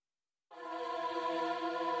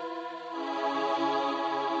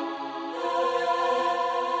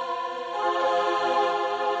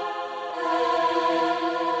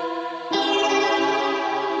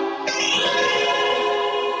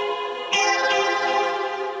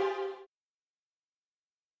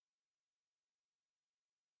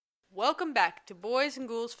Welcome back to Boys and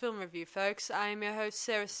Ghouls Film Review, folks. I am your host,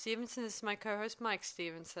 Sarah Stevenson. This is my co-host, Mike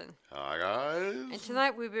Stevenson. Hi, guys. And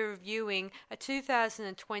tonight we'll be reviewing a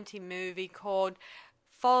 2020 movie called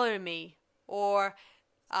Follow Me, or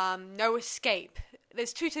No Escape.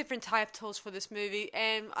 There's two different titles for this movie,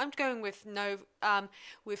 and I'm going with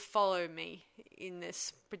Follow Me in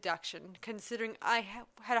this production, considering I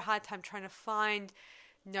had a hard time trying to find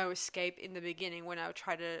No Escape in the beginning when I would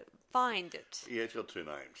try to find it. Yeah, it's got two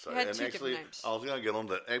names. So, It had two different names. I was going to get on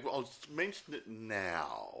to that. I'll mention it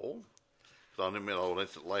now, because I didn't mean I'll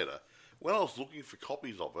mention it later. When I was looking for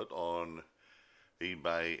copies of it on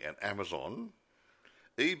eBay and Amazon,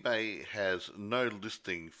 eBay has no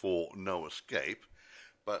listing for No Escape,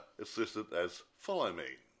 but it's listed as Follow Me.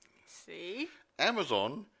 See?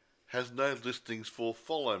 Amazon has no listings for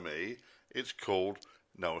Follow Me. It's called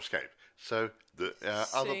No Escape. So the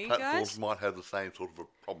other platforms might have the same sort of a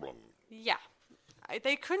problem. Yeah.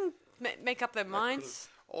 They couldn't make up their minds.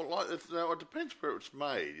 It depends where it's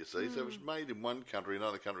made, you see. So if it's made in one country,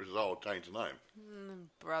 another country says, I'll change the name.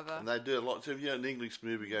 Brother. And they do a lot. So if an English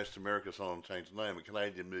movie goes to America, someone will change the name. A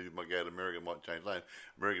Canadian movie might go to America, might change the name.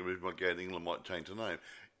 American movie might go to England, might change the name.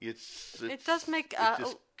 It does make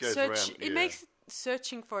makes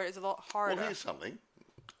searching for it is a lot harder. Well, here's something.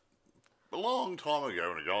 A long time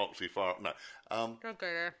ago in a galaxy far... No. Don't go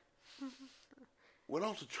there. When I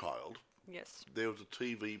was a child, yes, there was a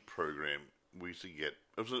TV program we used to get.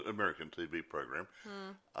 It was an American TV program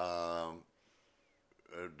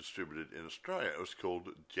distributed in Australia. It was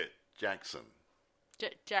called Jet Jackson.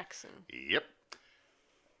 Jet Jackson. Yep.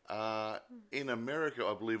 In America,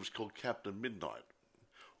 I believe it's called Captain Midnight.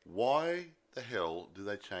 Why the hell did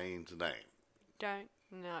they change the name? Don't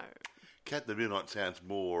know. Captain Midnight sounds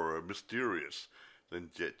more mysterious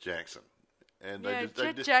than Jet Jackson. And Jet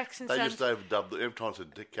just overdubbed it. Every time I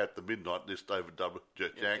said Captain Midnight, they just overdubbed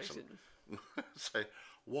Jet Jackson. So,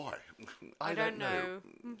 why? I don't know.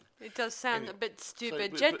 It does sound a bit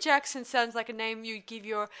stupid. Jet Jackson sounds like a name you give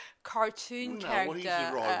your cartoon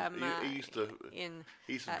character. Well, he used to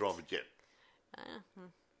drive a jet.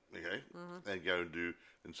 Okay, and go and do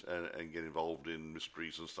and get involved in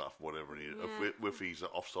mysteries and stuff, whatever. If he's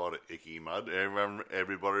offside at Icky Mud,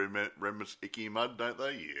 everybody remembers Icky Mud, don't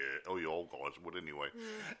they? Yeah, oh, you old guys would anyway.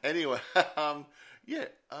 Anyway,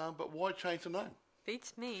 but why change the name?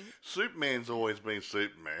 Beats me. Superman's always been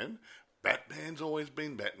Superman. Batman's always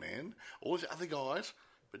been Batman. All these other guys,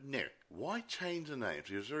 but no, why change the names?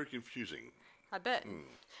 It's very confusing. I bet.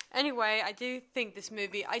 Anyway, I do think this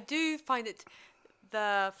movie. I do find it.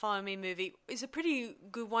 The Follow Me movie is a pretty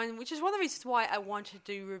good one, which is one of the reasons why I wanted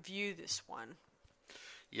to review this one.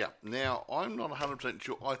 Yeah. Now, I'm not 100%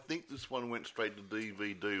 sure. I think this one went straight to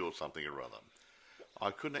DVD or something or other.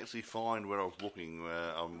 I couldn't actually find where I was looking,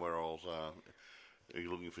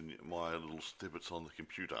 looking for my little snippets on the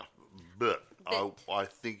computer. But I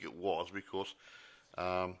think it was because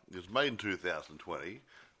it was made in 2020.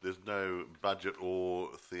 There's no budget or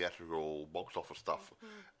theatrical box office stuff.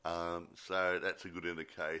 So that's a good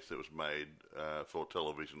indication it was made for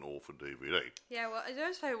television or for DVD. Yeah, well, it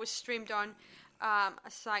also was streamed on a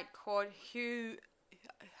site called Hulu.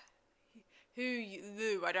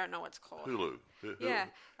 I don't know what it's called. Hulu. Yeah.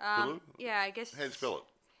 Hulu? Yeah, I guess. How do you spell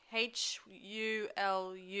it? Hulu.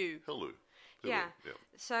 Hulu. Yeah.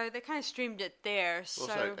 So they kind of streamed it there. It's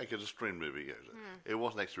a streamed movie. Yeah. It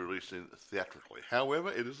wasn't actually released theatrically.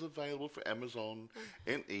 However, it is available for Amazon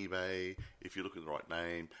and eBay if you look at the right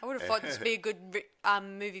name. I would have thought this would be a good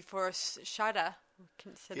movie for a Shudder,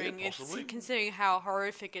 considering how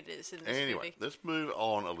horrific it is in this movie. Anyway, let's move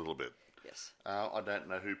on a little bit. Yes. I don't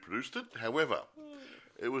know who produced it. However,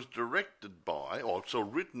 it was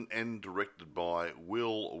written and directed by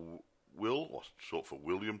Will, or short for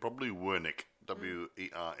William, probably Wernick,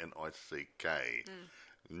 Wernick.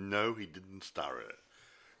 No, he didn't star in it.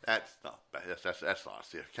 That's not bad. That's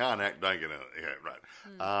nice. Yeah, can't act, don't get in it. Yeah, right.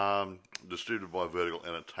 Distributed by Vertical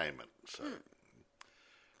Entertainment. So,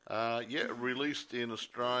 released in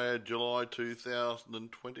Australia July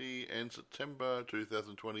 2020 and September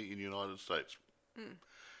 2020 in the United States.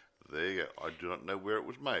 There you go. I do not know where it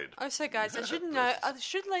was made. Oh, so guys, I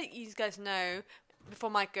should let you guys know before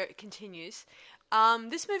Mike continues.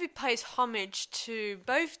 This movie pays homage to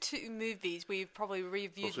both two movies we've probably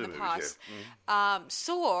reviewed in the past. Yeah.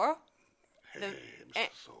 Saw,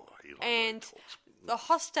 and the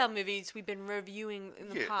Hostel movies we've been reviewing in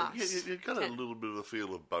the past. Yeah, you've got a little bit of a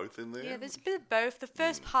feel of both in there. Yeah, there's a bit of both. The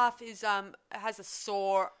first half is has a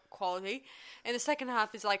Saw quality, and the second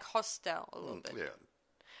half is like Hostel a little bit. Yeah.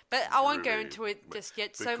 But I won't go into it just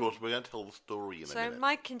yet. Because we're going to tell the story in a minute. So,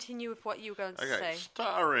 Mike, continue with what you were going to say.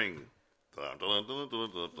 Starring Dun, dun, dun,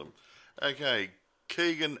 dun, dun, dun. Okay,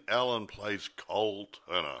 Keegan Allen plays Cole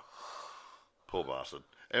Turner. Poor bastard.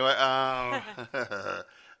 Anyway,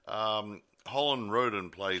 Holland Roden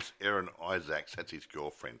plays Erin Isaacs. That's his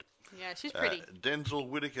girlfriend. Yeah, she's pretty. Denzel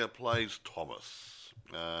Whitaker plays Thomas.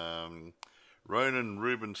 Ronan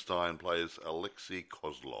Rubinstein plays Alexei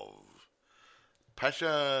Kozlov.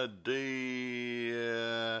 Pasha D.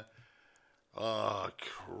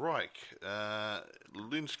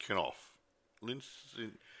 Linskinov.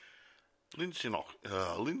 Linsnikov,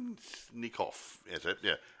 is it?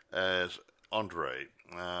 Yeah, as Andre.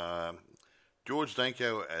 George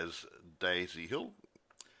Danko as Daisy Hill.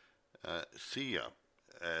 Sia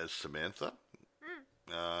as Samantha.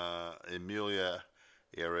 Emilia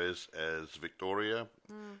Ayres as Victoria.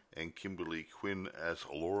 And Kimberly Quinn as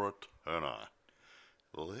Laura Turner.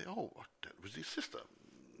 Well, that was his sister.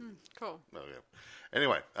 Cool. Oh, yeah.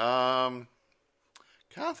 Anyway,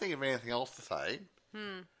 can't think of anything else to say.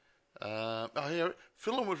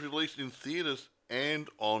 Film was released in theatres and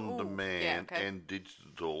on demand and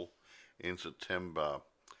digital in September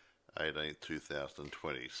 18,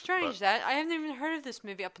 2020. Strange that. I haven't even heard of this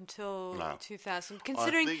movie up until 2000.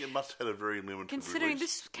 Considering, I think it must have had a very limited considering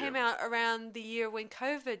release. This came out around the year when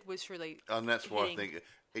COVID was released. And that's why I think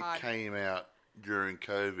it came out during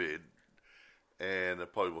COVID, and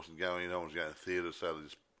it probably wasn't going, no one was going to theatre, so they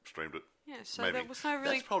just streamed it. Yeah, so there was no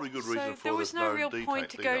really... That's probably a good reason for there was no real detail, point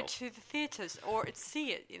to go to the theatres or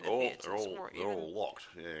see it in the theatres. They're all locked.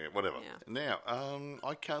 Yeah, whatever. Yeah. Now,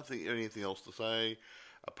 I can't think of anything else to say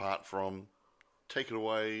apart from take it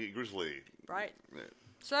away, Grizzly. Right. Yeah.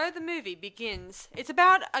 So the movie begins. It's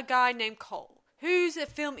about a guy named Cole, who's a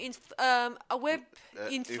web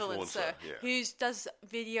influencer who does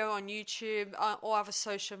video on YouTube or other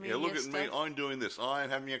social media look at stuff. me, I'm doing this, I'm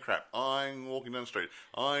having a crap, I'm walking down the street,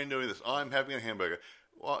 I'm doing this, I'm having a hamburger.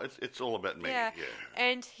 Well, it's all about me. Yeah.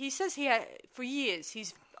 And he says for years,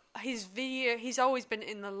 he's always been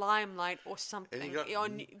in the limelight or something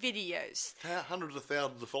on videos. Hundreds of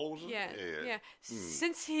thousands of followers. Yeah.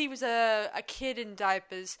 Since he was a kid in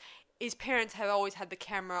diapers, his parents have always had the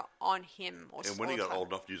camera on him. And when he got old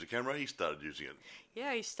enough to use a camera, he started using it.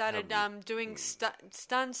 Yeah, he started doing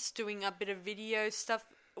stunts, doing a bit of video stuff.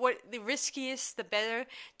 The riskiest, the better,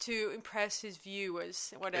 to impress his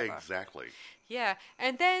viewers, whatever. Exactly. Yeah,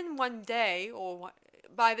 and then one day, or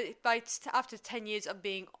after 10 years of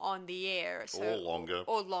being on the air, or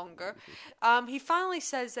longer, he finally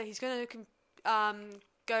says that he's going to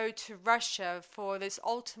go to Russia for this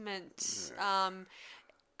ultimate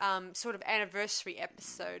sort of anniversary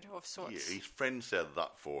episode of sorts. Yeah, his friend set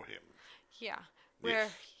that for him. Yeah, where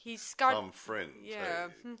he's got some friends. Yeah,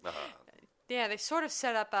 yeah. They sort of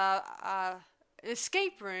set up an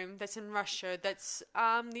escape room that's in Russia. That's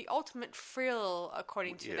the ultimate thrill,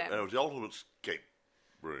 according to them. And it was the ultimate escape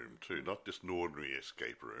room too, not just an ordinary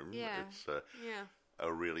escape room. Yeah, it's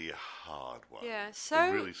a really hard one. Yeah,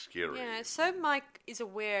 so really scary. Yeah, so Mike is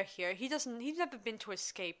aware here. He's never been to an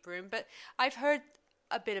escape room, but I've heard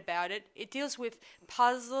a bit about it. It deals with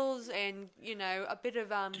puzzles and, a bit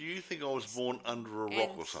of... Do you think I was born under a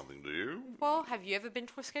rock or something, do you? Well, have you ever been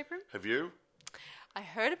to an escape room? Have you? I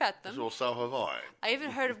heard about them. Or so have I. I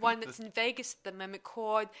even heard of one that's in Vegas at the moment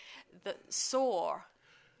called the Saw,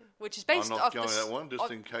 which is based off that one,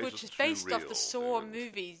 just in case which is based off the Saw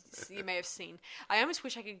movies you may have seen. I almost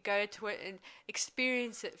wish I could go to it and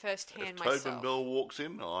experience it firsthand myself. If Tobin Bell walks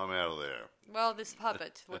in, I'm out of there. Well, there's a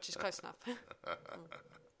puppet, which is close enough.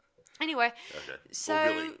 Anyway,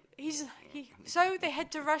 so they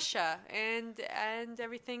head to Russia, and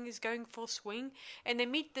everything is going full swing, and they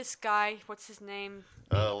meet this guy. What's his name?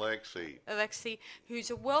 Alexei, who's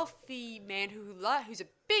a wealthy man who's a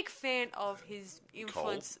big fan of his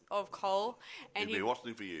influence of Cole, and he's been watching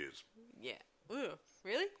him for years. Yeah. Ooh,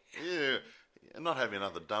 really? Yeah. Not having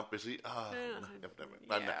another dump, is he? No,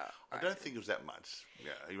 I don't think it was that much.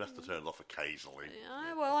 Yeah, he must have turned it off occasionally.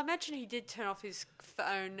 Well, I imagine he did turn off his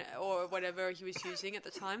phone or whatever he was using at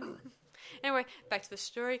the time. Anyway, back to the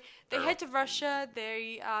story. They head to Russia.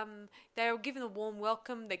 They're given a warm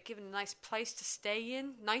welcome. They're given a nice place to stay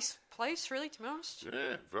in. Nice place, really, to be honest.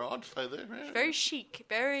 Yeah, I'd stay there. Yeah. Very chic.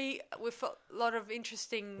 With a lot of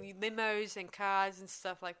interesting limos and cars and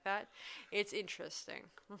stuff like that. It's interesting.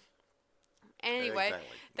 Anyway,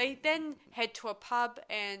 they then head to a pub,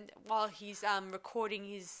 and while he's recording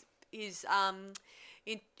his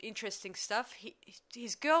interesting stuff,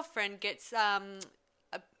 his girlfriend gets a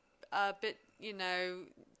bit,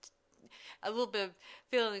 a little bit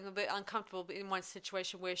feeling a bit uncomfortable in one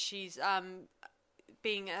situation where she's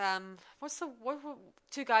being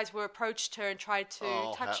two guys were approached her and tried to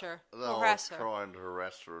touch her, harass her. Trying to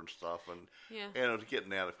harass her and stuff, and it was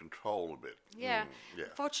getting out of control a bit. Yeah. Yeah.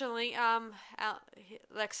 Fortunately,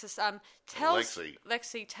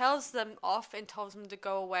 Lexi tells them off and tells them to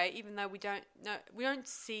go away, even though we don't know.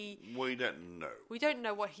 We don't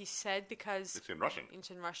know what he said because it's in Russian. It's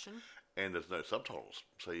in Russian, and there's no subtitles,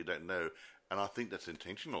 so you don't know. And I think that's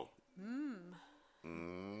intentional.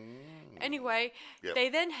 Anyway, they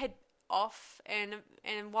then head off, and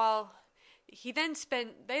while he then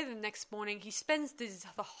the next morning, he spends the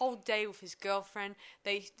whole day with his girlfriend.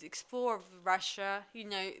 They explore Russia,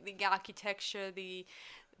 the architecture, the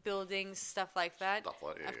buildings, stuff like that.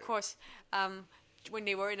 Of course, when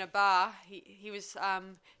they were in a bar, he was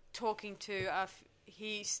talking to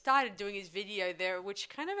he started doing his video there, which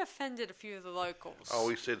kind of offended a few of the locals. Oh,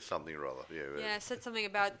 he said something or other. Yeah, said something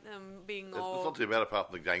about being all... It's not too bad apart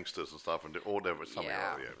from the gangsters and stuff, and whatever, something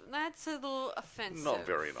or other, That's a little offensive. Not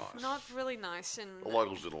very nice. Not really nice. And the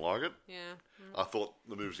locals didn't like it. Yeah. I thought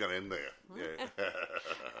the movie was going to end there. Yeah.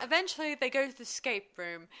 Eventually, they go to the escape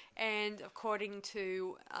room, and according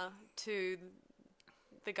to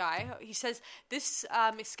the guy, he says this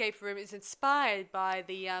escape room is inspired by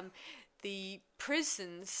the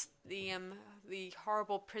prisons, the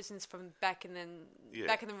horrible prisons from back in the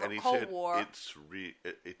Cold War. It's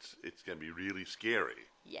going to be really scary.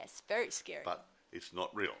 Yes, very scary. But it's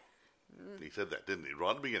not real. He said that, didn't he?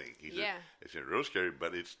 Right at the beginning. He said it's real scary,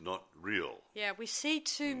 but it's not real. Yeah, we see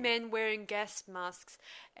two men wearing gas masks,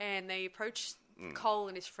 and they approach Cole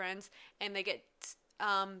and his friends, and they get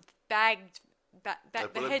bagged.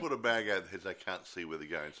 They put a bag out because they can't see where they're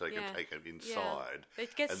going, so they can take them inside,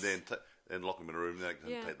 and then lock them in a room, and they can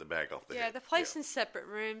take the bag off their head. Yeah, they're placed in separate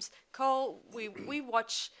rooms. Cole, we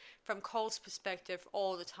watch from Cole's perspective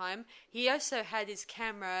all the time. He also had his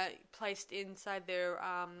camera placed inside their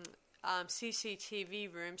CCTV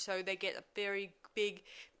room, so they get a very big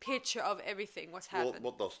picture of everything, what's happened.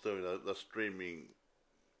 What they're doing, they're streaming,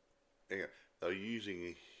 they're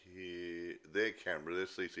using their camera, their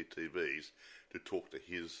CCTVs, to talk to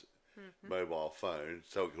his mobile phone,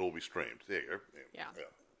 so it can all be streamed. There you go. Yeah.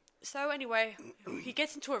 So anyway, he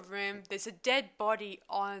gets into a room. There's a dead body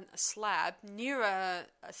on a slab near a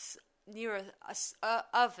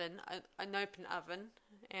oven, an open oven,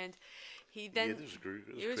 and he then. It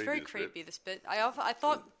was very creepy. This bit. I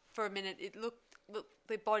thought for a minute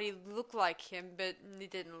the body looked like him, but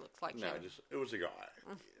it didn't look like him. No, it was a guy,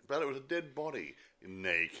 but it was a dead body,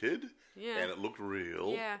 naked, and it looked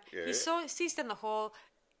real. Yeah. He sees down the hall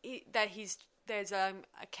that there's a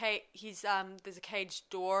cage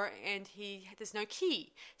door, and there's no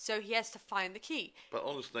key, so he has to find the key. But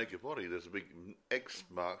on this naked body, there's a big X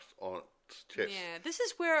marks on its chest. Yeah, this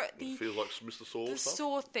is where it feels like Mr. Saw. The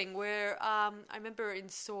Saw thing, where I remember in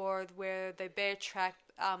Saw where they bear track,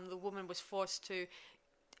 the woman was forced to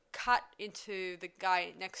cut into the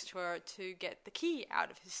guy next to her to get the key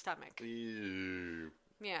out of his stomach. Ew.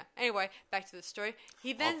 Yeah. Anyway, back to the story.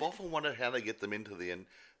 I've often wondered how they get them into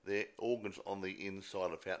their organs on the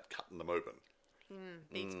inside without cutting them open.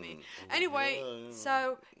 Beats me. Anyway,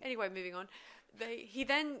 moving on. He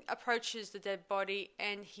then approaches the dead body,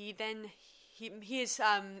 and he hears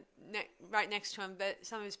right next to him that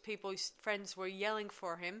some of his friends were yelling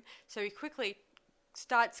for him. So he quickly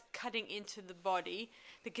starts cutting into the body,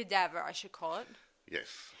 the cadaver, I should call it. Yes.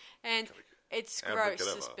 And it's gross,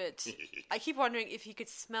 this bit. I keep wondering if he could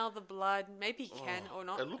smell the blood. Maybe he can or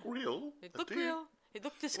not. It looked real. It looked real. It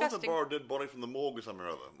looked disgusting. Wasn't borrowed a dead body from the morgue or something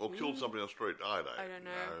or other, or killed somebody on the street. I don't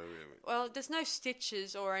know. Well, there's no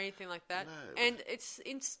stitches or anything like that, and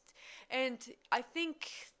and I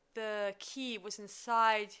think the key was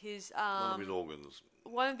inside his one of his organs.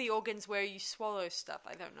 One of the organs where you swallow stuff.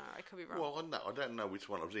 I don't know. I could be wrong. Well, I don't know which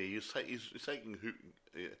one it was. He's taking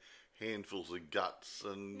handfuls of guts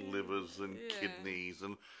and livers and kidneys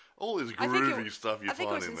and all this groovy stuff you find in there. I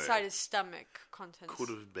think it was inside his stomach contents. Could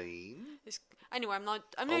have been. Anyway,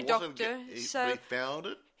 I'm no doctor, so they found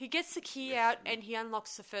it. He gets the key out and he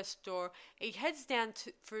unlocks the first door. He heads down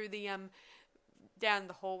through the down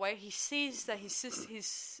the hallway. He sees that his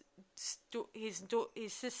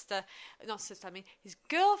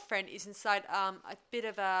girlfriend is inside a bit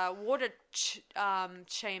of a water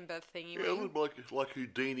chamber thingy. Yeah, it looked like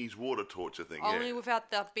Houdini's water torture thing. Only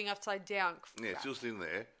without being upside down. Yeah, it's just in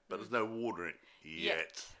there, but there's no water in it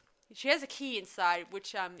yet. She has a key inside,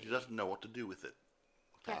 which she doesn't know what to do with it.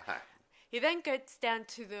 Yeah. He then gets down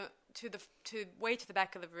to way to the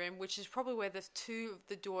back of the room, which is probably where two of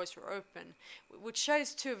the doors were open, which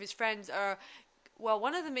shows two of his friends are. Well,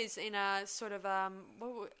 one of them is in a sort of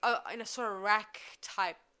rack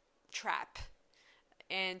type trap,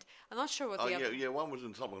 and I'm not sure what the other. Yeah, one was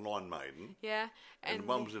in something like Iron Maiden. Yeah, and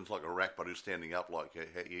one was in like a rack, but he was standing up like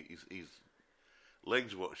his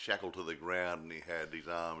legs were shackled to the ground, and he had his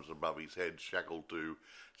arms above his head shackled to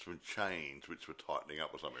some chains which were tightening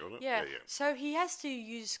up or something, wasn't it? Yeah. So he has to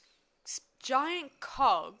use giant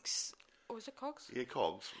cogs. Or was it cogs? Yeah,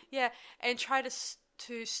 cogs. Yeah, and try to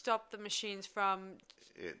stop the machines from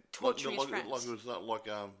torturing his friends. Like it was like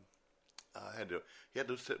he had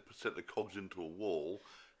to set the cogs into a wall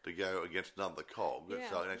to go against another cog,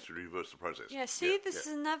 so it actually reverse the process. Yeah, see, this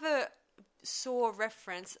is another Saw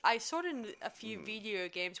reference. I saw it in a few video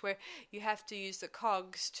games where you have to use the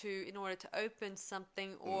cogs in order to open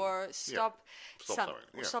something or stop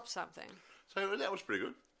something. So that was pretty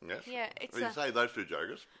good. Yes. Yeah, he saved those two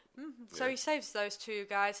jokers. So he saves those two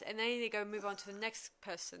guys, and then they move on to the next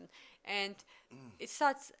person, and it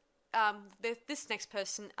starts. This next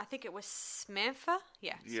person, I think it was Samantha.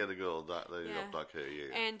 Yeah. Yeah, the girl, dark hair.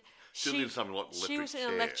 Yeah. And she did something like she was in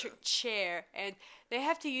an electric chair, and they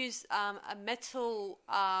have to use a metal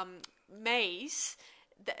maze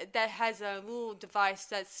that has a little device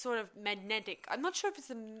that's sort of magnetic. I'm not sure if it's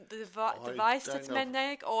the device that's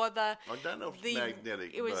magnetic or the. I don't know if it's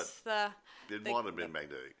magnetic. It was it might have been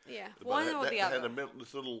magnetic. Yeah, but one or the other. It had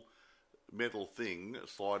this little metal thing, a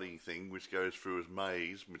sliding thing, which goes through as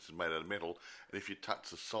maze, which is made out of metal, and if you touch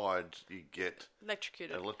the sides, you get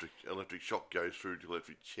electrocuted. An electric shock goes through to the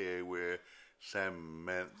electric chair where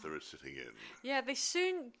Samantha is sitting in. Yeah, they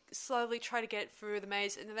soon slowly try to get through the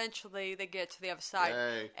maze, and eventually they get to the other side.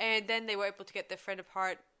 Yay. And then they were able to get their friend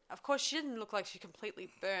apart. Of course, she didn't look like she completely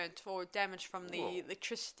burnt or damaged from the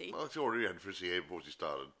electricity. Well, she already had electricity here before she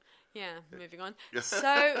started. Yeah, moving on.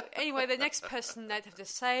 So, anyway, the next person they'd have to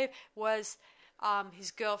save was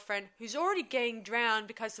his girlfriend, who's already getting drowned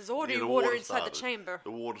because there's already water inside the chamber.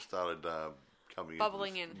 The water started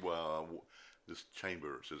bubbling in. This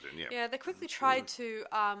chamber it says in, yeah. Yeah, they quickly tried to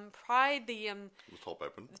pry the top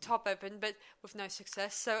open. The top open, but with no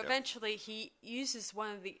success. So eventually, he uses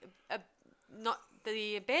one of the not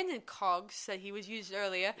the abandoned cogs that he was used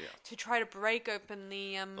earlier to try to break open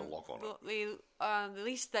the lock on it. At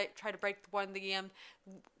least they tried to break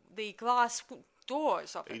the glass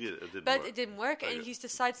doors of it. He did. It didn't but work. It didn't work, and he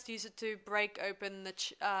decides to use it to break open the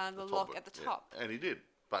lock at the top. Yeah. And he did,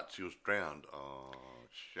 but she was drowned. Oh,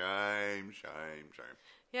 shame.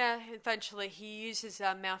 Yeah, eventually he uses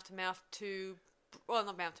mouth-to-mouth to... Well,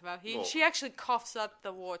 not mouth-to-mouth. She actually coughs up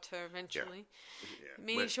the water eventually. Yeah.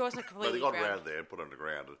 Meaning she wasn't completely drowned. But they got around there and put her on the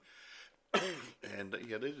ground. And they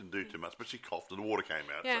didn't do too much, but she coughed and the water came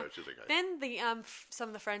out, so she's okay. Then some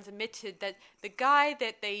of the friends admitted that the guy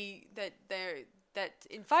that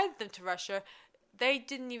invited them to Russia, they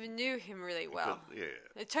didn't even knew him really well.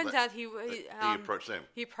 It turns out he approached them.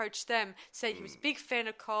 He approached them, said he was a big fan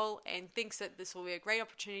of Cole and thinks that this will be a great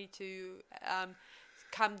opportunity to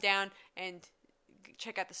come down and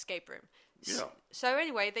check out the escape room. Yeah. So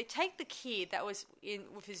anyway, they take the key that was in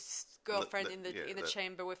with his girlfriend in the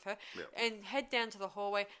chamber with her, and head down to the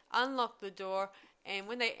hallway, unlock the door, and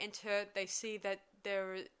when they enter, they see that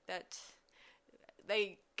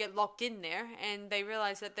they get locked in there, and they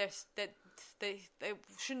realize that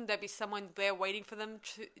shouldn't there be someone there waiting for them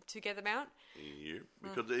to get them out? Yeah,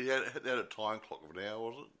 because they had a time clock of an hour,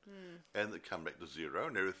 was it? And it come back to zero,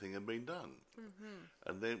 and everything had been done.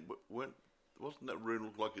 And then wasn't that room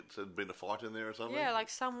look like it had been a fight in there or something? Yeah, like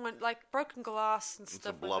someone, like broken glass and stuff.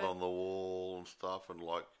 Some blood on the wall and stuff, and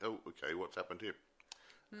like, oh, okay, what's happened here?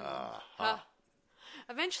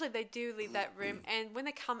 Eventually, they do leave that room, and when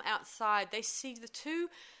they come outside, they see the two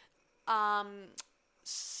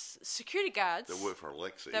security guards that work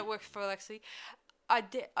for Alexei.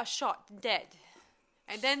 Are shot dead.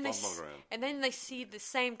 And then they see the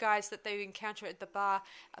same guys that they encounter at the bar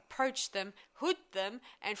approach them, hood them,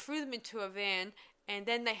 and threw them into a van. And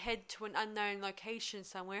then they head to an unknown location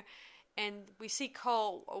somewhere. And we see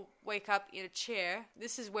Cole wake up in a chair.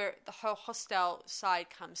 This is where the whole hostile side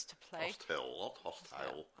comes to play. Hostile, not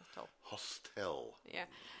hostile. Hostile. Yeah.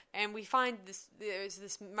 And we find there's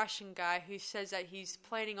this Russian guy who says that he's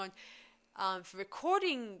planning on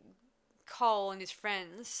recording Cole and his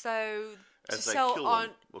friends to sell on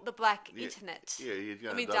the black internet.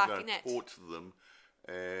 Yeah, dark net. Torture them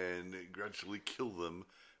and gradually kill them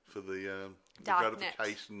for the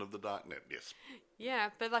gratification of the dark net. Yes. Yeah,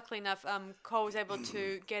 but luckily enough, Cole was able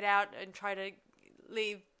to get out and try to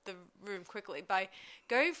leave the room quickly by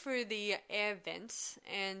going through the air vents,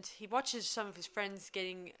 and he watches some of his friends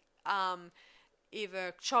getting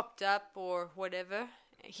either chopped up or whatever,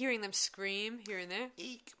 hearing them scream here and there.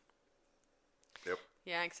 Eek. Yep.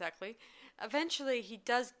 Yeah, exactly. Eventually, he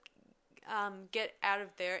does get out of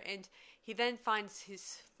there, and he then finds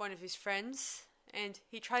one of his friends, and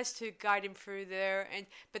he tries to guide him through there.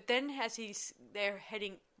 But then, as they're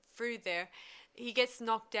heading through there, he gets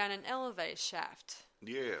knocked down an elevator shaft.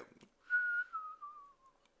 Yeah.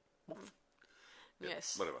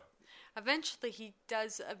 Yes. Whatever. Eventually, he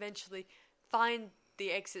does find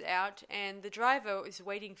the exit out, and the driver is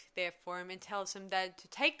waiting there for him and tells him that to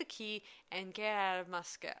take the key and get out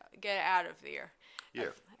of there. Yeah.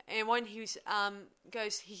 And when he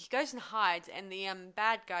goes and hides, and the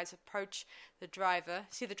bad guys approach the driver.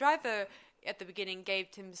 See, the driver at the beginning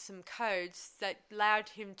gave him some codes that allowed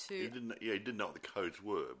him to. He didn't know what the codes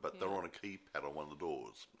were, but they were on a keypad on one of the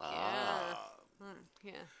doors.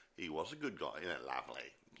 Yeah. He was a good guy,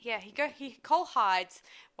 lovely. Yeah, Cole hides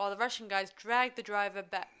while the Russian guys drag the driver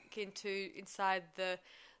back inside the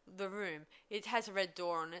room. It has a red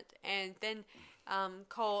door on it, and then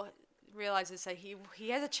Cole realizes that he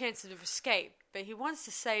has a chance of escape, but he wants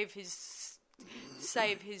to save his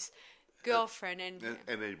girlfriend and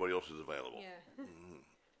anybody else is available. Yeah.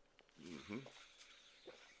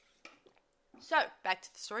 So back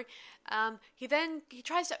to the story. He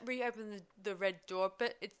tries to reopen the red door,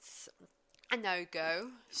 but it's a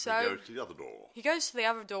no-go. So he goes to the other door. He goes to the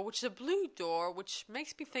other door, which is a blue door, which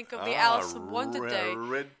makes me think of the Alice in Wonder Day.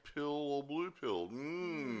 Red pill or blue pill.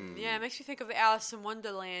 Yeah, it makes me think of the Alice in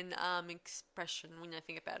Wonderland expression when I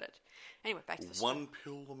think about it. Anyway, back to the story. One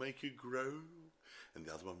pill will make you grow, and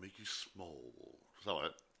the other one make you small. Something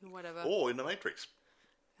like that. Whatever. Or in the Matrix.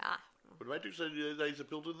 But the Matrix there's a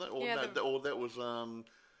pill, didn't they? Or, yeah, or that was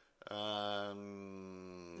Total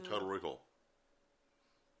Recall.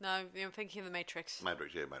 No, I'm thinking of the Matrix.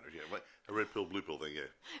 Matrix, yeah. A red pill, blue pill thing, yeah.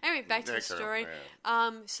 Anyway, back to the story.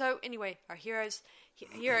 So anyway, our hero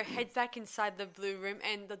heads back inside the blue room,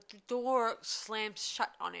 and the door slams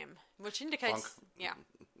shut on him, which indicates, yeah.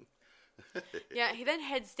 He then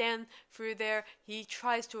heads down through there. He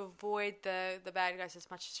tries to avoid the bad guys as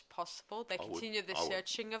much as possible. They continue the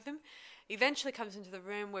searching of him. Eventually comes into the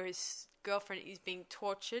room where his girlfriend is being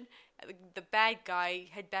tortured. The head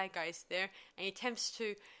bad guy is there, and he attempts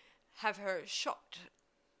to have her shot.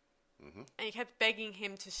 And he kept begging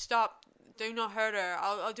him to stop. Do not hurt her.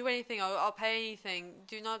 I'll do anything. I'll pay anything.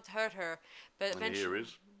 Do not hurt her. But eventually, here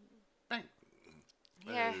is bang.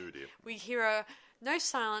 Yeah, oh dear. We hear no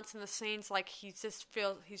silence in the scenes. Like he's just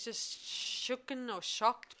shooken or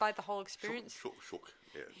shocked by the whole experience. Shook.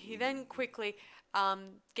 Yeah. He then quickly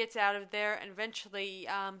gets out of there, and eventually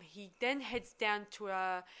he then heads down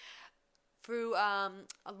to through a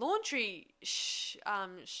laundry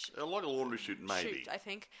like a laundry chute, maybe. I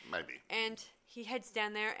think. Maybe. And he heads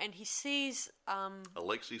down there, and he sees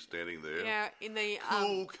Alexei standing there. Yeah, in the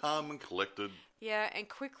cool, calm, and collected. Yeah, and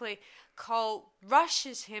quickly Cole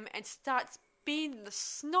rushes him and starts beating the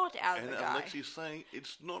snot out of the guy. And Alexei's saying,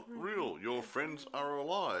 it's not real. Your friends are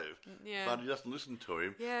alive. Yeah. But he doesn't listen to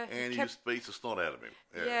him. Yeah. And he just beats the snot out of him.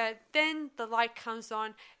 Yeah. Then the light comes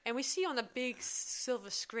on, and we see on the big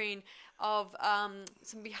silver screen of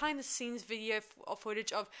some behind-the-scenes video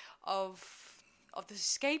footage of the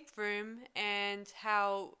escape room and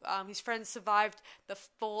how his friends survived the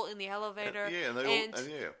fall in the elevator.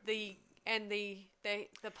 The prosthetics. And they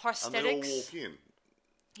all walk in.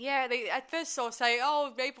 Yeah, they at first saw say,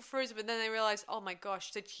 "Oh, April Fools," but then they realized, "Oh my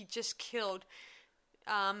gosh, that he just killed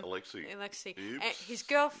Alexei." And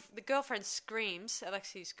the girlfriend screams,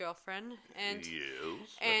 Alexei's girlfriend, and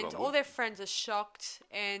all their friends are shocked.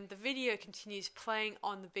 And the video continues playing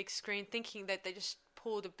on the big screen, thinking that they just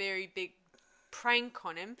pulled a very big prank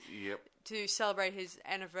on him. Yep. To celebrate his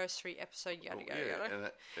anniversary episode,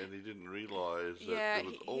 yada. And he didn't realise that it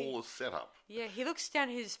was all a setup. Yeah, he looks down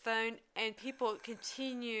at his phone, and people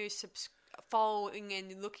continue following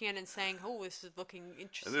and looking at it and saying, "Oh, this is looking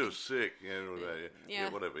interesting." And it was sick,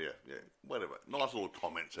 whatever. Nice little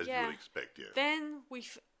comments as you would expect. Yeah. Then we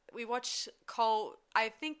watch Cole. I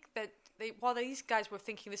think that while these guys were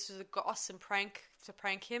thinking this was an awesome prank to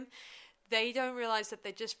prank him, they don't realise that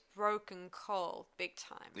they just broken Cole big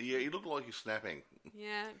time. Yeah, he looked like he's snapping.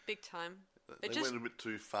 Yeah, big time. They went a bit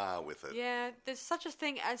too far with it. Yeah, there's such a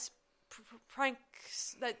thing as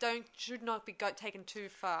pranks that should not be taken too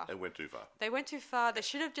far. They went too far. They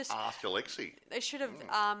should have just asked Alexei. They should have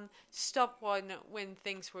stopped when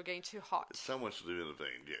things were getting too hot. Someone should have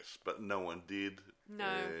intervened, yes, but no one did.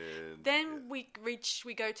 No. Then we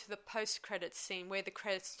go to the post-credits scene where the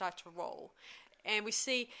credits start to roll, and we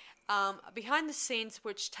see behind the scenes,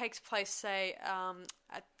 which takes place, say,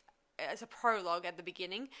 as a prologue at the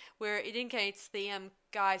beginning, where it indicates the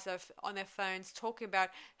guys on their phones talking about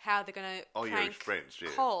how they're going to prank friends,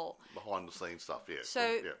 Cole. Behind the scenes stuff, yeah.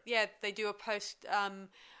 So, they do a post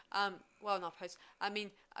well, not post. I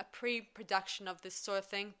mean, a pre-production of this sort of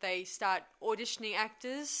thing. They start auditioning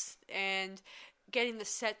actors and getting the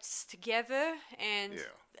sets together, and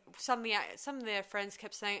some of their friends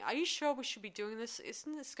kept saying, "Are you sure we should be doing this?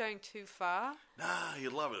 Isn't this going too far?" Nah,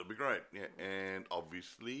 you'd love it. It'd be great. Yeah, and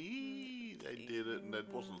obviously they did it, and it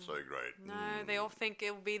wasn't so great. No, they all think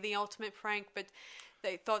it will be the ultimate prank, but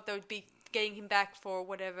they thought they would be getting him back for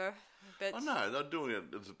whatever. But I know they're doing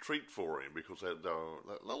it as a treat for him because they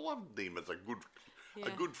loved him as a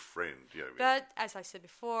good friend. Yeah, but as I said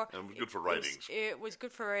before, and it was good for ratings. It was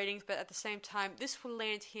good for ratings, but at the same time, this will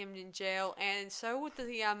land him in jail, and so would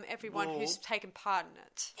the everyone who's taken part in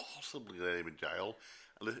it. Possibly land him in jail,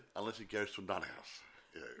 unless he goes to a nut house.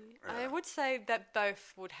 I would say that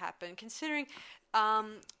both would happen, considering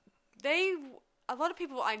a lot of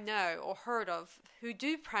people I know or heard of who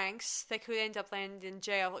do pranks, they could end up landing in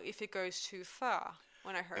jail if it goes too far.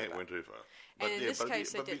 When I heard it went too far. And in this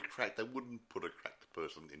case, they wouldn't put a cracked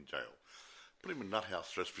person in jail. Put him in a nut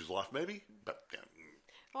house the rest of his life, maybe. But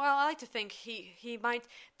well, I like to think he might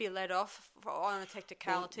be let off on a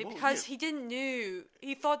technicality because he didn't know.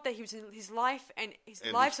 He thought that his life and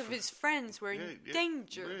lives of his friends were in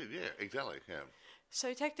danger. Yeah, exactly. Yeah.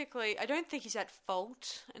 So technically, I don't think he's at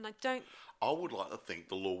fault, and I would like to think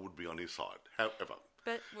the law would be on his side. However,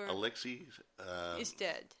 but Alexei is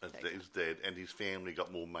dead. Is dead, and his family got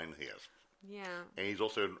more money than he has. Yeah. And he's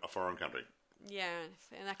also in a foreign country. Yeah,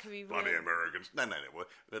 and that can be bloody Americans. No. Well,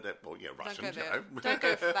 yeah, Russians. Don't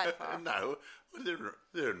go that far. No,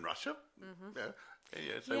 they're in Russia. Mm-hmm.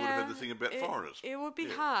 Yeah, so they would have had the thing about foreigners. It would be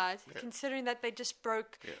hard, considering that they just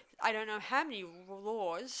broke I don't know how many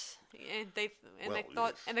laws, and they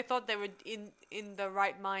thought they were in the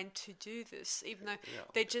right mind to do this, even though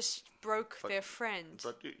they just broke their friend.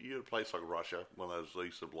 But you're a place like Russia, one of those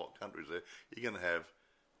Eastern Bloc countries there, you're going to have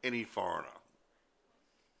any foreigner.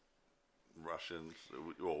 Russians,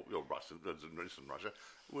 Eastern Russia,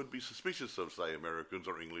 would be suspicious of, say, Americans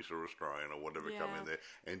or English or Australian or whatever come in there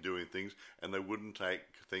and doing things, and they wouldn't take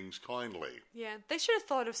things kindly. Yeah, they should have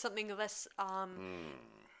thought of something less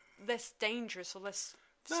dangerous or less.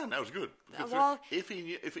 No, that was good. Well, if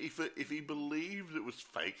he believed it was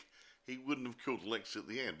fake, he wouldn't have killed Lex at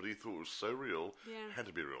the end. But he thought it was so real, it had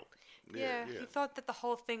to be real. Yeah, he thought that the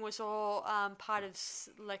whole thing was all part of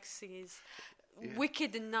Lexi's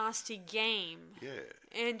wicked and nasty game. Yeah,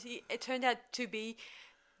 and it turned out to be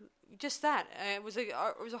just that. It was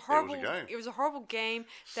a horrible game. It was a horrible game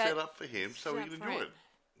that set up for him, so he could enjoy it.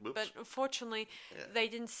 Whoops. But unfortunately, they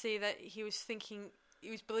didn't see that he was thinking. He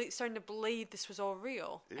was starting to believe this was all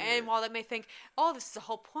real. Yeah. And while they may think, "Oh, this is the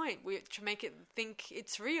whole point. We to make it think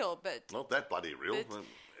it's real," but not that bloody real.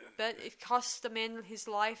 But it cost the man his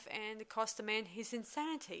life, and it cost the man his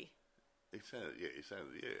insanity. Insanity,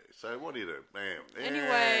 yeah. So what do you do, man?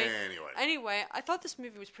 Anyway, I thought this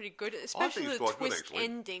movie was pretty good, especially the twist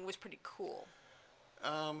ending was pretty cool.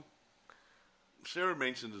 Sarah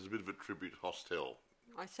mentioned there's a bit of a tribute to Hostel.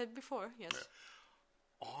 I said before, yes.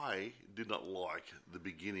 Yeah. I did not like the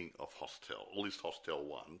beginning of Hostel, at least Hostel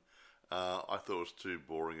 1. I thought it was too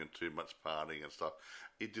boring and too much partying and stuff.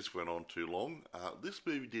 It just went on too long. This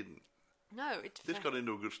movie didn't. No, this got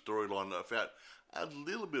into a good storyline. I found a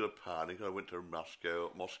little bit of partying. I went to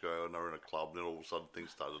Moscow, and they were in a club, and then all of a sudden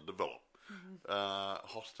things started to develop. Mm-hmm.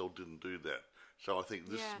 Hostel didn't do that. So I think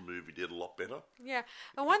this movie did a lot better. Yeah.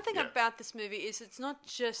 And one thing about this movie is it's not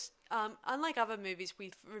just, unlike other movies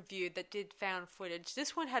we've reviewed that did found footage,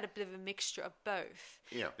 this one had a bit of a mixture of both.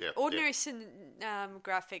 Ordinary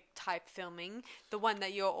cinematographic type filming, the one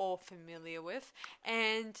that you're all familiar with,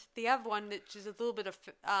 and the other one which is a little bit of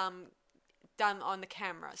done on the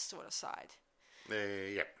camera sort of side.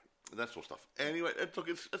 That sort of stuff. Anyway, look,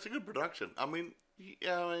 it's a good production. I mean,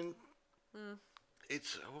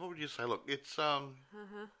 it's, what would you say? Look, it's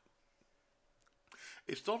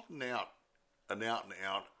it's not an out and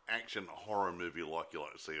out action horror movie like you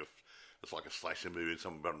like to see. If it's like a slasher movie,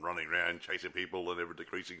 someone running around chasing people and ever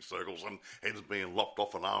decreasing circles and heads being lopped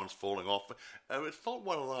off and arms falling off. It's not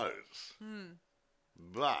one of those.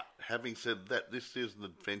 But having said that, this is an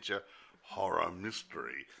adventure horror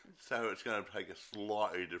mystery, so it's going to take a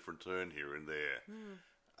slightly different turn here and there.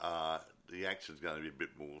 The action's going to be a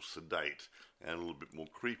bit more sedate and a little bit more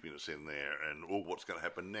creepiness in there, and what's going to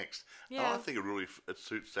happen next. And I think it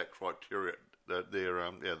suits that criteria,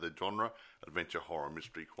 the genre, adventure horror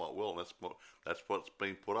mystery, quite well. And that's what's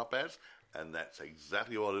been put up as, and that's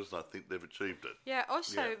exactly what it is. And I think they've achieved it. Yeah.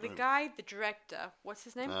 Also, the guy, the director, what's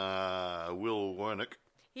his name? Will Wernick.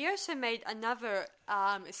 He also made another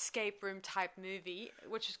escape room type movie,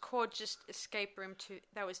 which is called just Escape Room 2,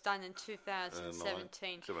 that was done in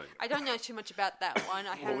 2017. I don't know too much about that one.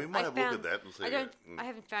 We might have a look at that and see. I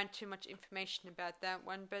haven't found too much information about that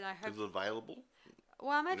one, but I hope... Is it available?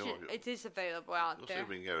 Well, I imagine it is available out there. See if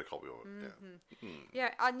we can get a copy of it.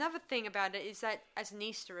 Yeah, another thing about it is that, as an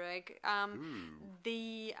Easter egg,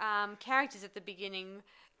 the characters at the beginning,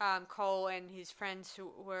 Cole and his friends who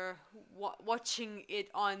were watching it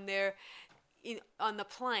on the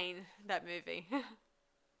plane, that movie,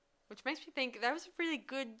 which makes me think that was a really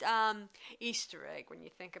good Easter egg when you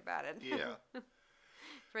think about it. Yeah.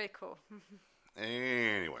 Very cool.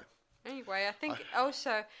 Anyway, I think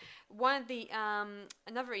also one of the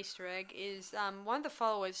another Easter egg is one of the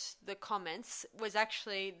followers, the comments, was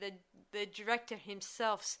actually the director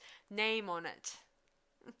himself's name on it.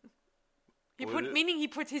 He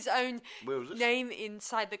put his own name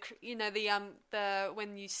inside the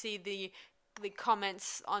when you see the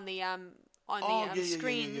comments on the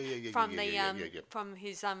screen from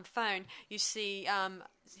his phone, you see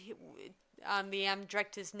the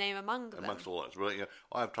director's name amongst all those. Well,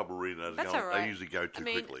 I have trouble reading those. That's all right. I usually go too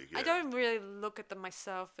quickly. Yeah. I don't really look at them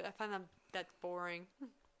myself. I find them that boring.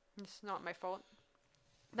 It's not my fault.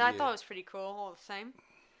 But I thought it was pretty cool all the same.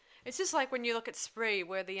 It's just like when you look at Spree,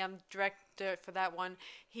 where the director for that one,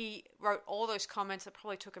 he wrote all those comments. It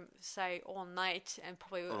probably took him, say, all night and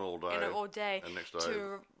probably all day and next day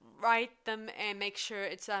to write them and make sure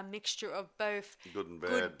it's a mixture of both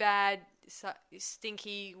good, bad,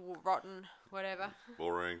 stinky, rotten, whatever.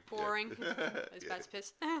 Boring. As bad as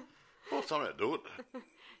piss. Well, it's time to do it.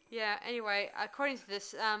 Yeah. Anyway, according to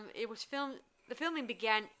this, it was filmed. The filming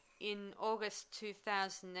began in August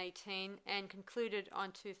 2018 and concluded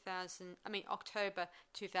on October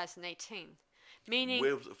 2018. Meaning,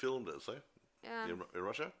 where was it filmed? Did it say? In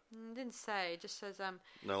Russia? Didn't say. It just says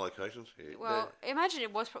no locations. Yeah. Well, imagine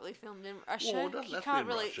it was probably filmed in Russia. Well, you can't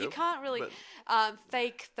really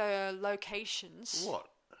fake the locations.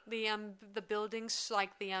 What? The buildings,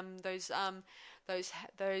 like those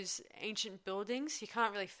ancient buildings. You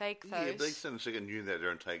can't really fake those. Yeah, but they send a second unit out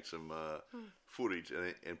there and take some footage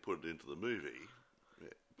and put it into the movie.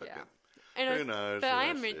 Yeah. Who knows? But I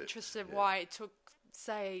am interested why it took,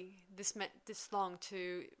 say, this long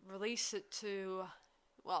to release it it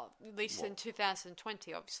in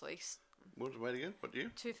 2020, obviously. What was it made again? What year?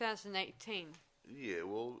 2018. Yeah,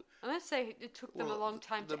 well... Let's say it took them a long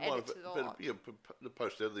time to edit it all out. Yeah, the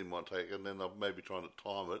post-editing might take, and then they'll maybe trying to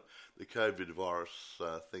time it. The COVID virus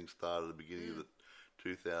thing started at the beginning of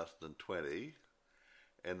 2020,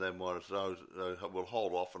 and they might have said, we'll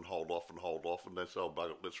hold off, and they say,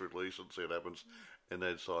 bug it, let's release it and see what happens, and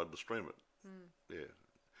they decided to stream it. Yeah.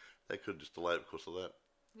 They could just delay it because of that.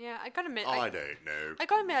 Yeah, I gotta admit... I don't know. I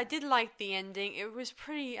gotta admit, I did like the ending. It was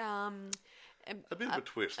pretty... a bit of a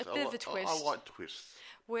twist. I like twists.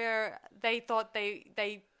 Where they thought they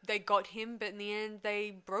got him, but in the end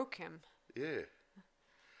they broke him. Yeah.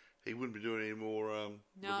 He wouldn't be doing any more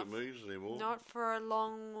look at me's anymore. Not for a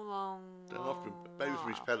long maybe from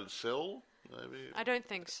his padded cell, maybe. I don't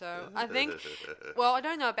think so. I think... Well, I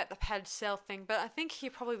don't know about the padded cell thing, but I think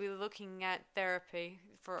he'll probably be looking at therapy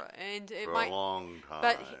for a long time.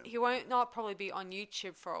 But he won't not probably be on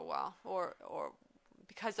YouTube for a while, or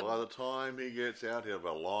because by the time he gets out, he'll have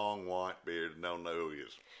a long white beard and they'll know who he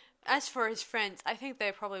is. As for his friends, I think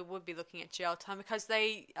they probably would be looking at jail time because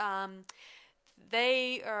they are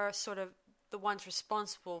sort of the ones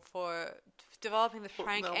responsible for developing the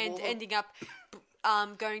prank ending up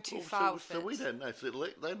going too far with it. So we don't know. So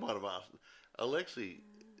they might have asked. Alexei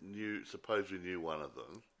supposedly knew one of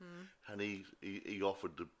them, and he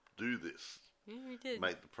offered to do this. Yeah, he did.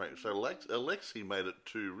 Make the prank. So Alexei made it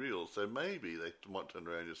too real. So maybe they might turn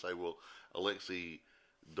around and say, well, Alexei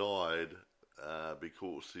died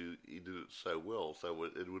because he did it so well. So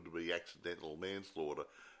it would be accidental manslaughter.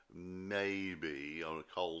 Maybe on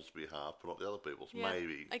Cole's behalf, but not the other people's. Yeah.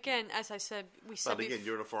 Maybe. Again, as I said,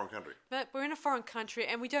 you're in a foreign country. But we're in a foreign country,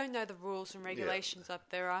 and we don't know the rules and regulations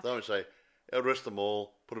up there. They don't say, arrest them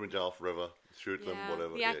all, put them in jail forever, shoot them,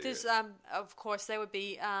 whatever. The actors, of course, they would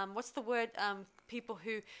be, what's the word, people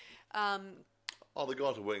who... the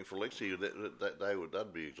guys who are working for Alexei,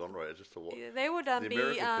 that'd be exonerated. Just to what? Yeah, they would the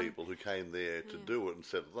American people who came there to do it and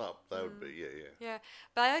set it up, they would be, Yeah,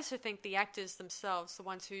 but I also think the actors themselves, the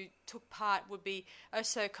ones who took part, would be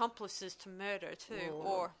also accomplices to murder too,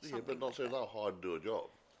 or something. Yeah, but not so they'll hide and do a job.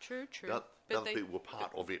 True. The other people were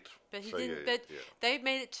part of it. But he didn't. But they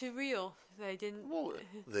made it too real. They didn't. Well,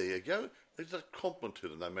 there you go. There's a compliment to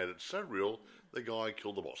them. They made it so real. The guy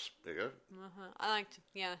killed the boss. There you go. I liked.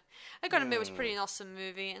 Yeah, I gotta admit, it was pretty awesome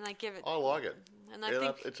movie, and I give it. I like it. And I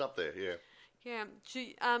think it's up there. Yeah. Yeah.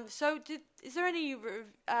 So, is there any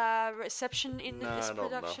reception in this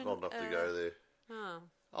production? Not enough to go there.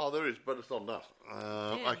 Oh, there is, but it's not enough.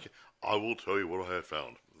 I will tell you what I have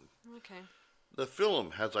found. Okay. The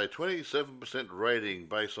film has a 27% rating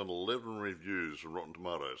based on 11 reviews from Rotten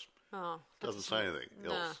Tomatoes. Oh, doesn't say anything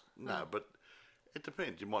else. No, but it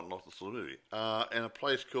depends. You might not like the sort of movie. And a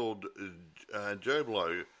place called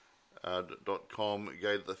Joblo.com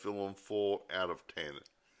gave the film 4 out of 10.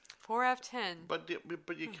 4 out of 10. But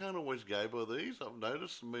you can't always go by these. I've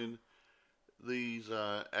noticed. I mean, these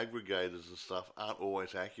aggregators and stuff aren't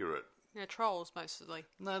always accurate. Yeah, trolls mostly.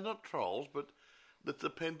 No, not trolls, but it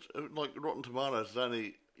depends. Like Rotten Tomatoes,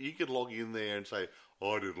 you could log in there and say,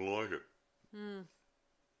 "I didn't like it."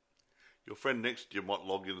 Your friend next to you might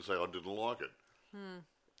log in and say, "I didn't like it."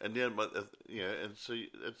 And then, and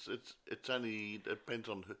see, it's only depends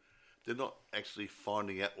on who. They're not actually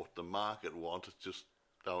finding out what the market wants. It's just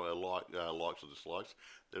likes or dislikes.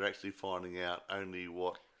 They're actually finding out only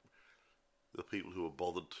what the people who are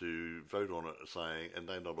bothered to vote on it are saying, and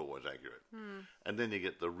they're not always accurate. And then you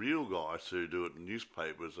get the real guys who do it in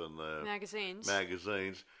newspapers and the magazines,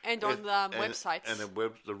 and on the websites, and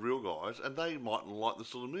the real guys, and they mightn't like the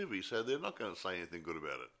sort of movie, so they're not going to say anything good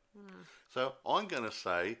about it. So I'm going to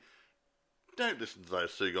say, don't listen to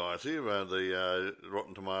those two guys here, the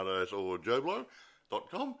Rotten Tomatoes or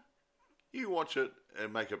Joblo.com. You watch it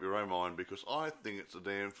and make up your own mind, because I think it's a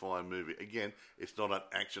damn fine movie. Again, it's not an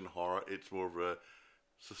action horror. It's more of a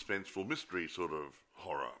suspenseful mystery sort of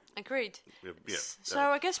horror. Agreed. Yeah. So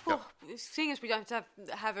I guess seeing as we don't have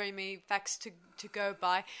very many facts to go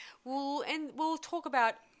by, we'll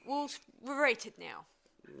rate it now.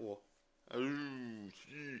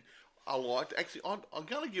 I liked. Actually, I'm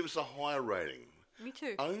going to give us a higher rating. Me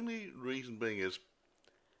too. Only reason being is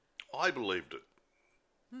I believed it.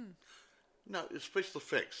 No, the special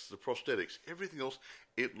effects, the prosthetics, everything else,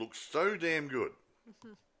 it looks so damn good.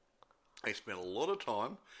 They spent a lot of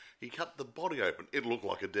time. He cut the body open. It looked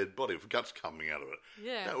like a dead body with guts coming out of it.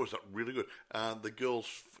 Yeah. That was really good. The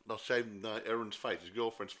girl's, shaving Erin's face, his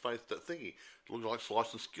girlfriend's face, that thingy, it looked like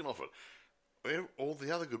slicing skin off it. All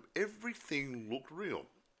the other good, everything looked real.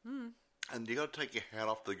 And you got to take your hat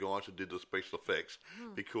off to the guys who did the special effects,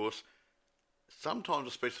 because sometimes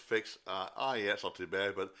the special effects are, it's not too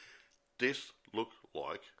bad, but this looked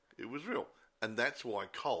like it was real. And that's why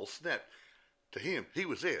Cole snapped to him. He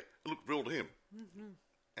was there. It looked real to him.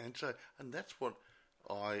 And that's what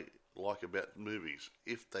I like about movies.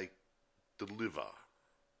 If they deliver.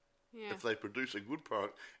 Yeah. If they produce a good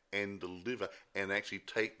product and deliver and actually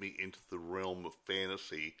take me into the realm of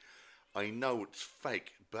fantasy, I know it's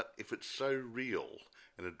fake, but if it's so real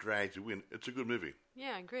and it drags you in, it's a good movie.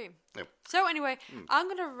 Yeah, I agree. Yep. So anyway, I'm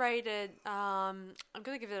going to rate it, I'm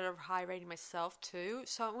going to give it a high rating myself too.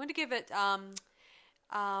 So I'm going to give it, I'm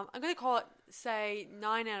going to call it, say,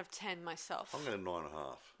 9 out of 10 myself. I'm going to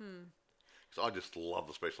 9.5. Because I just love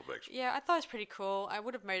the special effects. Yeah, I thought it was pretty cool. I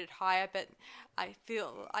would have made it higher, but there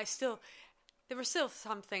were still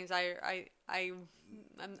some things I'm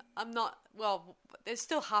not, well, there's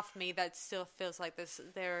still half me that still feels like there's...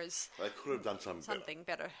 They could have done something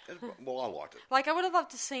better. Well, I liked it. Like, I would have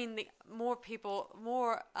loved to seen more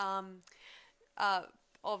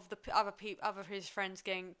of the other his friends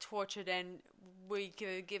getting tortured, and we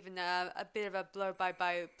given a bit of a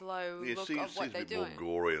blow-by-blow look of what they're doing. More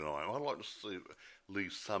gory than I am. I'd like to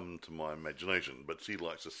leave some to my imagination, but she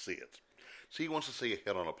likes to see it. She wants to see a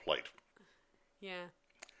head on a plate. Yeah.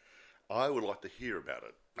 I would like to hear about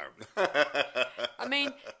it. No. I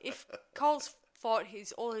mean, if Cole's thought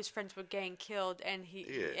all his friends were getting killed, and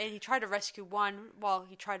he tried to rescue one while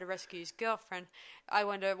he tried to rescue his girlfriend, I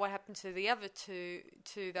wonder what happened to the other two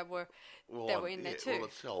that were in there too. Well,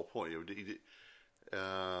 that's the whole point.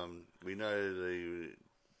 We know the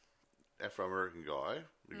Afro-American guy,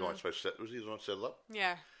 the guy supposed to was he the one set it up?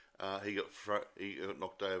 Yeah. He got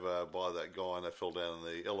knocked over by that guy, and they fell down in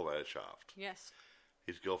the elevator shaft. Yes.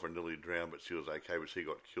 His girlfriend nearly drowned, but she was okay, but she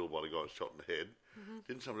got killed by the guy who shot in the head.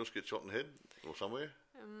 Didn't someone else get shot in the head or somewhere?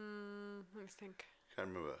 Let me think. Can't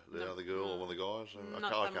remember. The other girl or one of the guys? I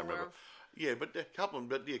can't remember. Of. Yeah, but a couple of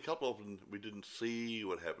them, we didn't see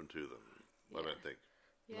what happened to them, I don't think.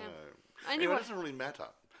 Yeah. No. Anyway, it doesn't really matter.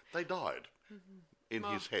 They died in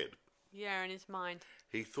his head. Yeah, in his mind.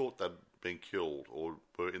 He thought they'd been killed or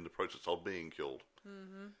were in the process of being killed.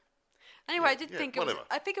 Anyway, I did think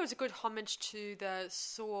I think it was a good homage to the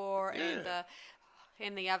Saw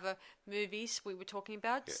and the other movies we were talking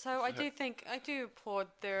about. Yeah. So I do applaud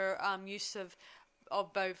their use of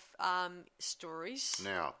both stories.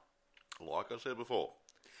 Now, like I said before,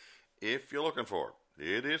 if you're looking for it,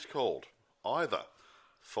 it is called either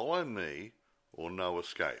Follow Me or No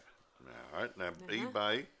Escape. All right. Now,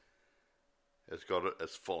 eBay has got it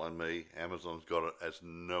as Follow Me. Amazon's got it as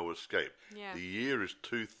No Escape. Yeah. The year is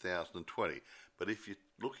 2020. But if you're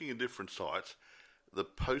looking at different sites, the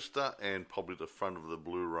poster and probably the front of the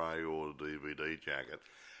Blu-ray or the DVD jacket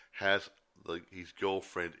has his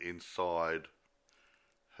girlfriend inside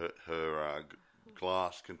her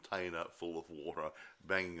glass container full of water,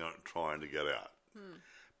 banging on it, trying to get out.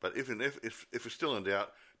 But if it's still in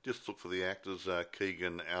doubt, just look for the actors,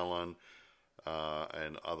 Keegan, Allen,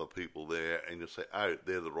 and other people there, and you say, oh,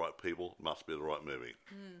 they're the right people, must be the right movie.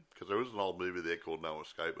 Because there is an old movie there called No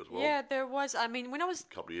Escape as well. Yeah, there was. I mean, when I was a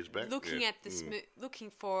couple of years back, looking at this, looking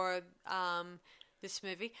for this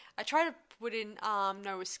movie, I tried to put in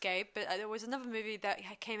No Escape, but there was another movie that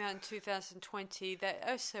came out in 2020 that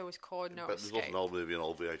also was called No Escape. But there's also an old movie, an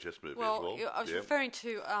old VHS movie as well. I was referring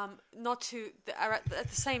to not to at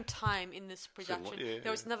the same time in this production.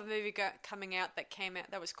 There was another movie coming out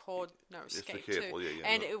that was called No Escape too,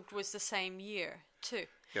 and it was the same year too.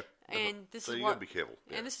 Yep. And this so is you what gotta be careful.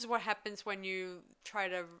 Yeah. And this is what happens when you try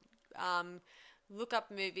to look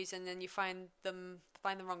up movies and then you find the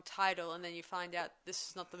wrong title, and then you find out this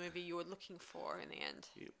is not the movie you were looking for in the end.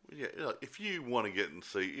 Yeah, if you want to get and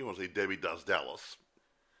see Debbie Does Dallas,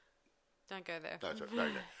 don't go there. No, sorry,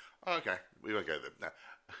 don't go. Okay, we won't go there.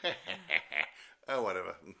 No. Oh,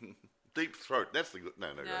 whatever. Deep Throat. That's the good. No,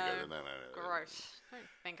 don't go there. No. Gross. Don't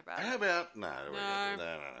think about it. How about no?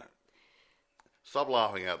 No. Stop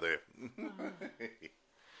laughing out there.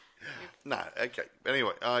 No, okay.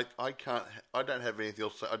 Anyway, I don't have anything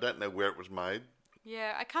else. I don't know where it was made.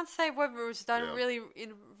 Yeah, I can't say whether it was done really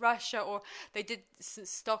in Russia or they did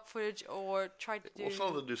stock footage or tried to do... Well, some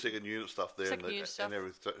of them do second unit stuff there, and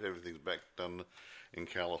everything's back done in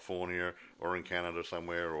California or in Canada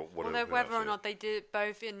somewhere or whatever. Although whether or not they did it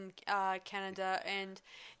both in Canada and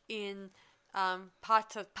in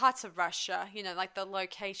parts of Russia, like the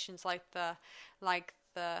locations, like the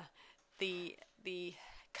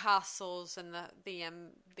castles and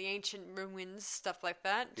the ancient ruins, stuff like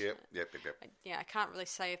that. Yep. Yeah, I can't really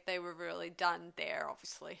say if they were really done there,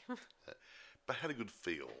 obviously. But had a good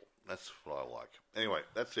feel. That's what I like. Anyway,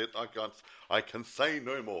 that's it. I can say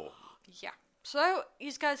no more. Yeah. So,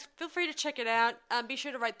 you guys, feel free to check it out. Be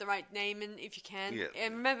sure to write the right name in if you can. Yeah.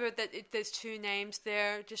 And remember that there's two names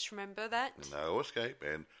there. Just remember that. No Escape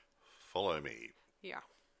and Follow Me. Yeah.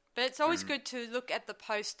 But it's always good to look at the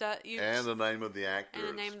poster and the name of the actors.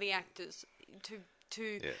 And the name of the actors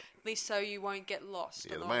at least so you won't get lost.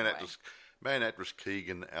 Yeah, the main actress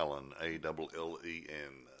Keegan Allen, Allen.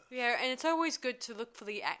 Yeah, and it's always good to look for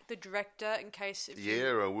the director in case if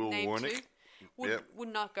Will Warnick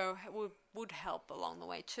would help along the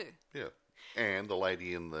way too. Yeah, and the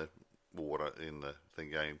lady in the water in the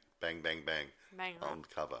thing going bang bang bang on the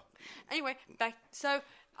cover. Anyway, so.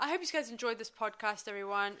 I hope you guys enjoyed this podcast,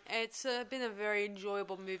 everyone. It's been a very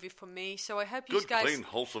enjoyable movie for me, so I hope you guys... Good, clean,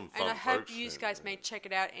 wholesome fun, and I hope folks. you guys may check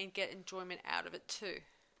it out and get enjoyment out of it too.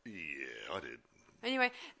 Yeah, I did.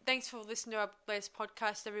 Anyway, thanks for listening to our latest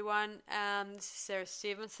podcast, everyone. This is Sarah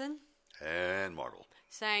Stevenson. And Michael.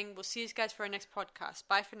 Saying we'll see you guys for our next podcast.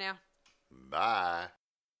 Bye for now. Bye.